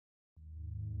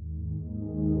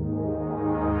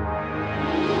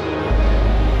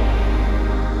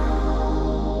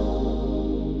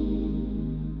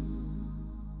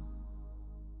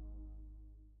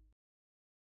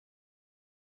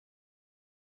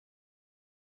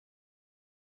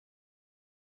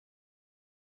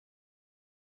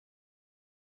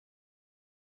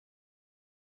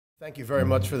Thank you very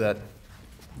much for that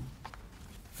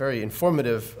very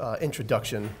informative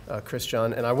introduction,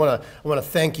 Christian. And I want to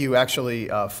thank you actually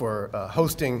for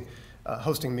hosting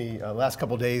me last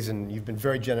couple days, and you've been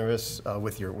very generous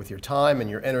with your time and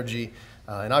your energy.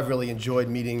 And I've really enjoyed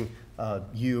meeting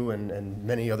you and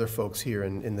many other folks here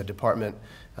in the department,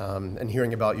 and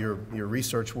hearing about your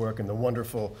research work and the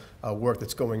wonderful work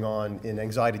that's going on in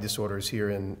anxiety disorders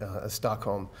here in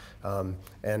Stockholm.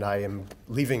 And I am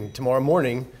leaving tomorrow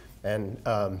morning, and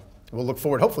we'll look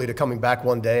forward, hopefully, to coming back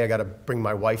one day. I got to bring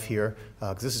my wife here,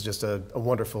 because this is just a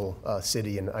wonderful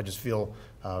city, and I just feel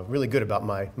really good about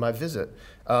my visit.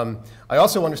 I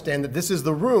also understand that this is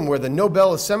the room where the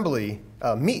Nobel Assembly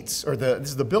meets, or this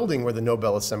is the building where the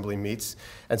Nobel Assembly meets,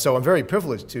 and so I'm very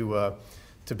privileged to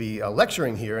be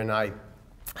lecturing here, and I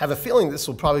have a feeling this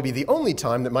will probably be the only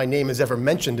time that my name is ever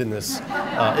mentioned in this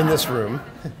room.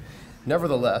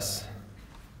 Nevertheless,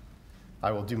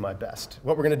 I will do my best.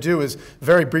 What we're going to do is,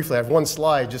 very briefly, I have one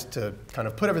slide just to kind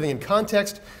of put everything in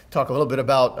context, talk a little bit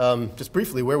about, just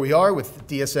briefly, where we are with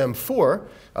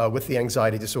DSM-IV, with the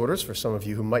anxiety disorders, for some of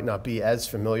you who might not be as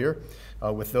familiar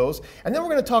with those. And then we're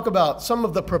going to talk about some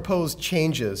of the proposed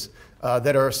changes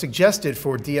that are suggested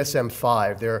for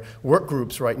DSM-V. There are work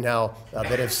groups right now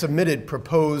that have submitted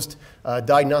proposed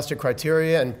diagnostic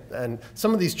criteria, and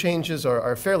some of these changes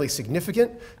are fairly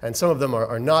significant, and some of them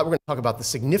are not. We're going to talk about the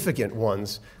significant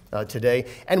ones today,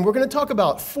 and we're going to talk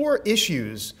about 4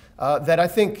 issues that I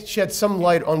think shed some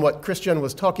light on what Christian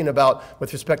was talking about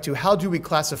with respect to how do we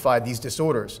classify these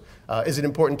disorders. Is it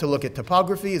important to look at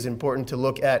topography? Is it important to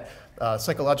look at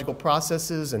psychological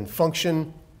processes and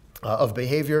function of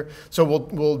behavior? So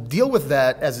we'll deal with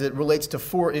that as it relates to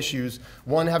 4 issues.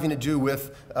 One having to do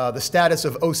with the status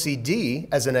of OCD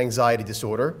as an anxiety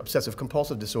disorder, obsessive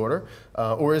compulsive disorder,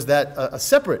 or is that a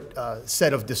separate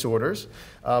set of disorders?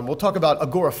 We'll talk about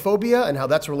agoraphobia and how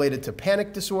that's related to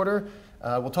panic disorder.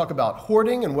 We'll talk about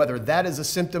hoarding and whether that is a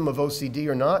symptom of OCD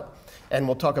or not. And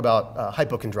we'll talk about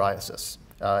hypochondriasis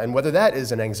and whether that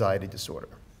is an anxiety disorder.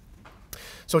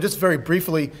 So just very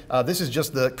briefly, this is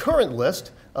just the current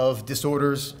list of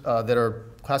disorders that are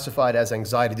classified as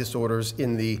anxiety disorders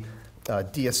in the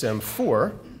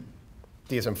DSM-IV.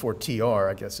 DSM-IV-TR,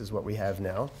 I guess, is what we have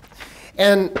now.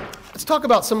 And let's talk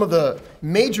about some of the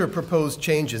major proposed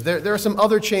changes. There are some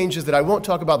other changes that I won't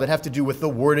talk about that have to do with the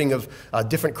wording of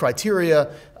different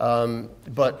criteria,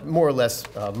 but more or less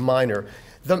minor.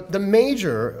 The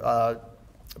major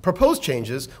proposed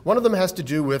changes, one of them has to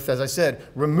do with, as I said,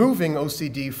 removing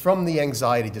OCD from the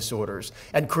anxiety disorders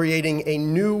and creating a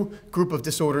new group of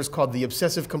disorders called the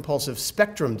obsessive-compulsive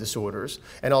spectrum disorders.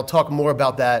 And I'll talk more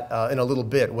about that in a little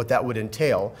bit, what that would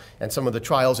entail, and some of the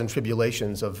trials and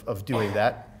tribulations of doing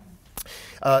that.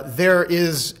 There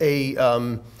is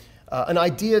an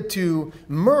idea to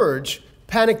merge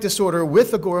panic disorder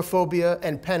with agoraphobia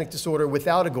and panic disorder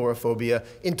without agoraphobia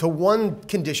into one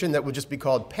condition that would just be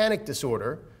called panic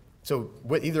disorder. So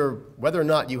either whether or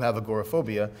not you have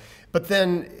agoraphobia, but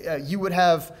then you would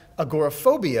have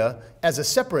agoraphobia as a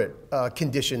separate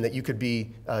condition that you could be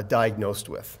diagnosed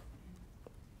with.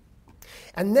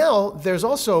 And now there's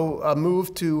also a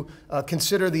move to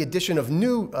consider the addition of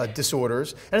new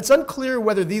disorders, and it's unclear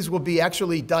whether these will be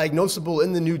actually diagnosable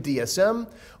in the new DSM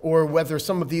or whether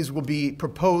some of these will be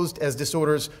proposed as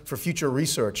disorders for future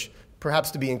research,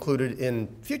 perhaps to be included in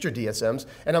future DSMs.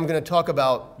 And I'm going to talk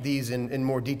about these in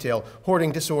more detail.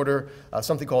 Hoarding disorder,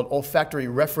 something called olfactory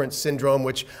reference syndrome,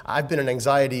 which I've been an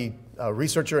anxiety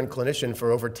researcher and clinician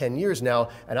for over 10 years now,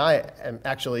 and I am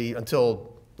actually,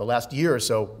 until the last year or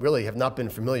so, really have not been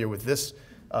familiar with this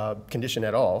condition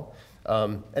at all.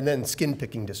 And then skin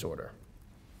picking disorder.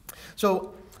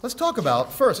 So let's talk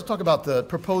about the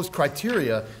proposed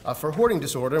criteria for hoarding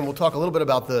disorder, and we'll talk a little bit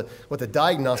about what the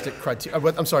diagnostic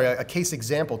criteria, a case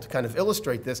example to kind of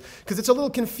illustrate this, because it's a little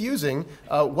confusing.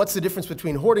 What's the difference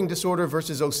between hoarding disorder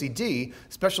versus OCD,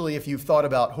 especially if you've thought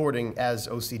about hoarding as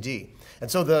OCD?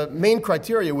 And so the main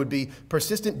criteria would be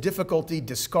persistent difficulty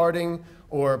discarding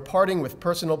or parting with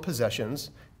personal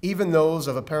possessions, even those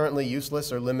of apparently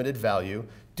useless or limited value,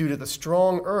 due to the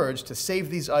strong urge to save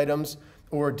these items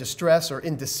or distress or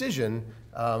indecision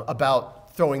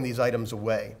about throwing these items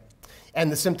away. And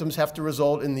the symptoms have to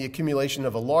result in the accumulation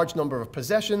of a large number of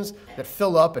possessions that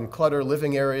fill up and clutter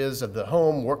living areas of the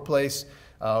home, workplace,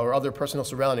 or other personal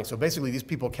surroundings. So basically, these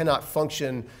people cannot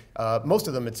function. Most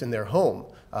of them, it's in their home.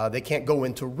 They can't go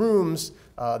into rooms.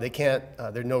 There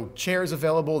are no chairs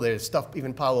available. There's stuff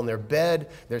even piled on their bed.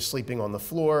 They're sleeping on the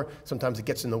floor. Sometimes it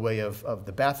gets in the way of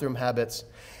the bathroom habits.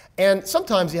 And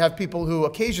sometimes you have people who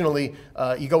occasionally,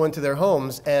 you go into their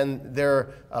homes and their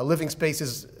living space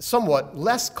is somewhat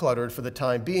less cluttered for the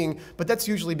time being, but that's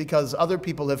usually because other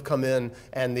people have come in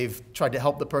and they've tried to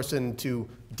help the person to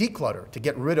declutter, to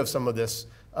get rid of some of this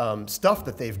stuff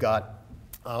that they've got.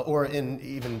 Or in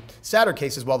even sadder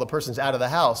cases, while the person's out of the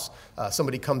house,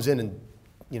 somebody comes in and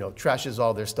trashes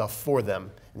all their stuff for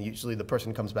them. And usually the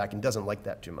person comes back and doesn't like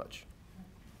that too much.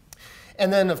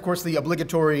 And then, of course, the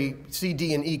obligatory C,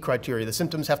 D, and E criteria. The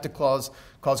symptoms have to cause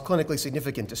clinically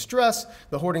significant distress.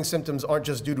 The hoarding symptoms aren't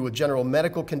just due to a general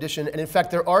medical condition. And in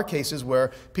fact, there are cases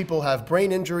where people have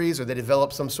brain injuries or they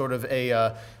develop some sort of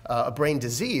a brain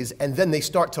disease, and then they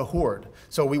start to hoard.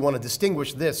 So we want to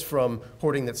distinguish this from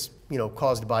hoarding that's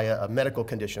caused by a medical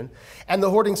condition. And the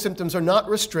hoarding symptoms are not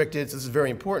restricted, this is very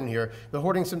important here, the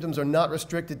hoarding symptoms are not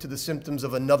restricted to the symptoms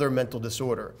of another mental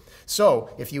disorder. So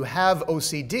if you have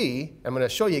OCD, I'm going to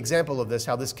show you an example of this,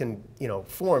 how this can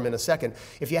form in a second.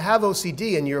 If you have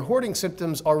OCD and your hoarding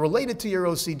symptoms are related to your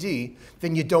OCD,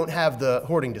 then you don't have the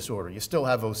hoarding disorder, you still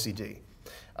have OCD.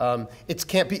 It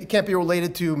can't be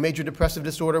related to major depressive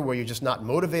disorder where you're just not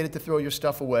motivated to throw your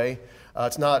stuff away.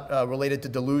 It's not related to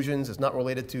delusions. It's not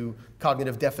related to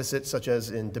cognitive deficits such as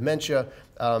in dementia.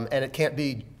 And it can't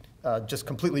be just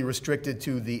completely restricted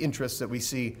to the interests that we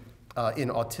see in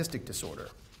autistic disorder.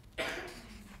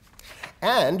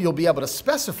 And you'll be able to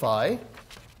specify,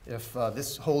 if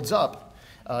this holds up,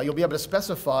 you'll be able to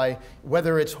specify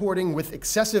whether it's hoarding with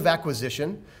excessive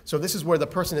acquisition. So this is where the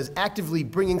person is actively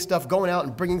bringing stuff, going out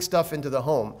and bringing stuff into the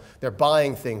home. They're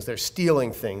buying things, they're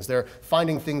stealing things, they're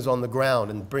finding things on the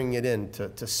ground and bringing it in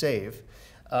to save.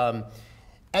 And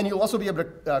you'll also be able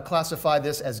to classify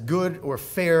this as good or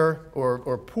fair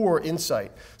or poor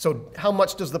insight. So how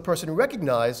much does the person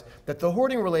recognize that the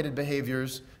hoarding-related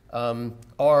behaviors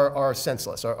are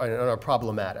senseless, are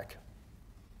problematic?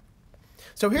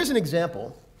 So here's an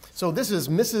example. So this is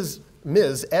Ms.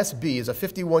 S.B. is a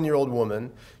 51-year-old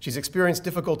woman. She's experienced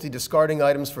difficulty discarding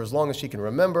items for as long as she can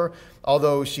remember,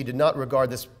 although she did not regard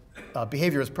this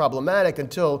behavior as problematic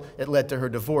until it led to her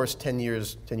divorce 10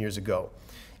 years ago.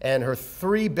 And her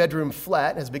 3-bedroom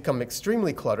flat has become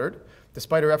extremely cluttered.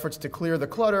 Despite her efforts to clear the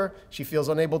clutter, she feels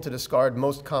unable to discard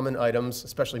most common items,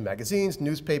 especially magazines,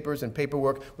 newspapers, and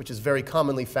paperwork, which is very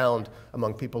commonly found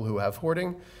among people who have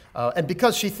hoarding. And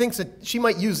because she thinks that she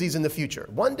might use these in the future.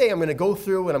 One day I'm going to go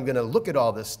through and I'm going to look at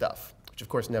all this stuff, which of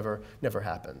course never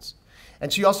happens.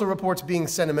 And she also reports being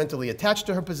sentimentally attached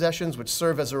to her possessions, which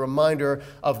serve as a reminder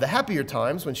of the happier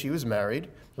times when she was married,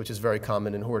 which is very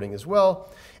common in hoarding as well.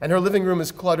 And her living room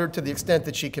is cluttered to the extent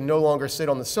that she can no longer sit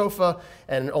on the sofa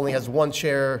and only has one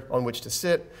chair on which to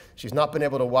sit. She's not been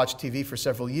able to watch TV for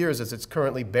several years as it's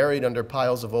currently buried under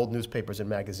piles of old newspapers and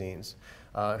magazines.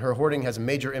 Her hoarding has a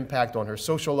major impact on her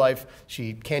social life.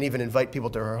 She can't even invite people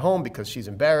to her home because she's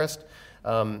embarrassed.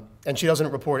 And she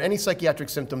doesn't report any psychiatric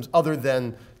symptoms other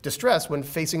than distress when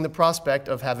facing the prospect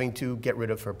of having to get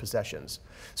rid of her possessions.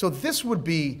 So this would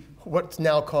be what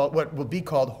would be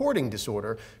called hoarding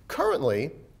disorder.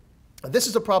 Currently, this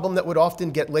is a problem that would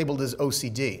often get labeled as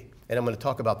OCD, and I'm going to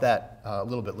talk about that a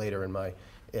little bit later in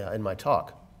my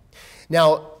talk.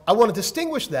 Now, I want to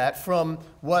distinguish that from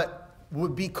what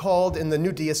would be called in the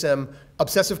new DSM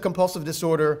obsessive-compulsive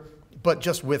disorder, but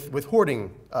just with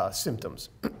hoarding symptoms.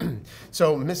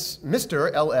 So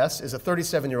Mr. LS is a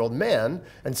 37-year-old man,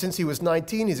 and since he was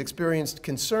 19, he's experienced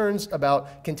concerns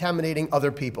about contaminating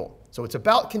other people. So it's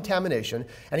about contamination,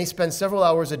 and he spends several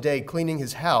hours a day cleaning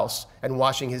his house and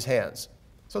washing his hands.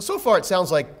 So far it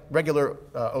sounds like regular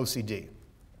OCD.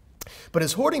 But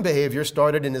his hoarding behavior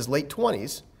started in his late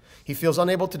 20s. He feels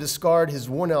unable to discard his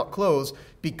worn-out clothes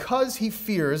because he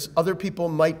fears other people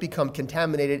might become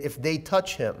contaminated if they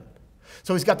touch him.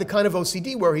 So he's got the kind of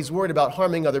OCD where he's worried about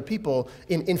harming other people,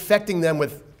 infecting them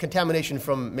with contamination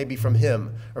maybe from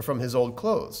him or from his old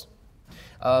clothes.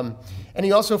 And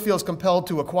he also feels compelled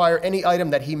to acquire any item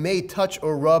that he may touch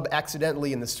or rub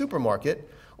accidentally in the supermarket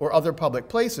or other public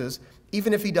places,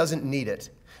 even if he doesn't need it.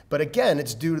 But again,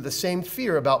 it's due to the same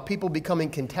fear about people becoming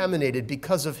contaminated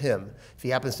because of him. If he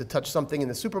happens to touch something in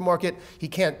the supermarket, he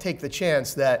can't take the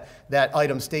chance that that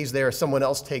item stays there, someone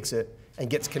else takes it, and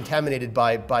gets contaminated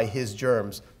by his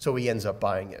germs, so he ends up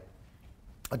buying it.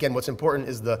 Again, what's important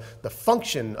is the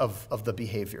function of the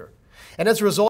behavior. And as a result,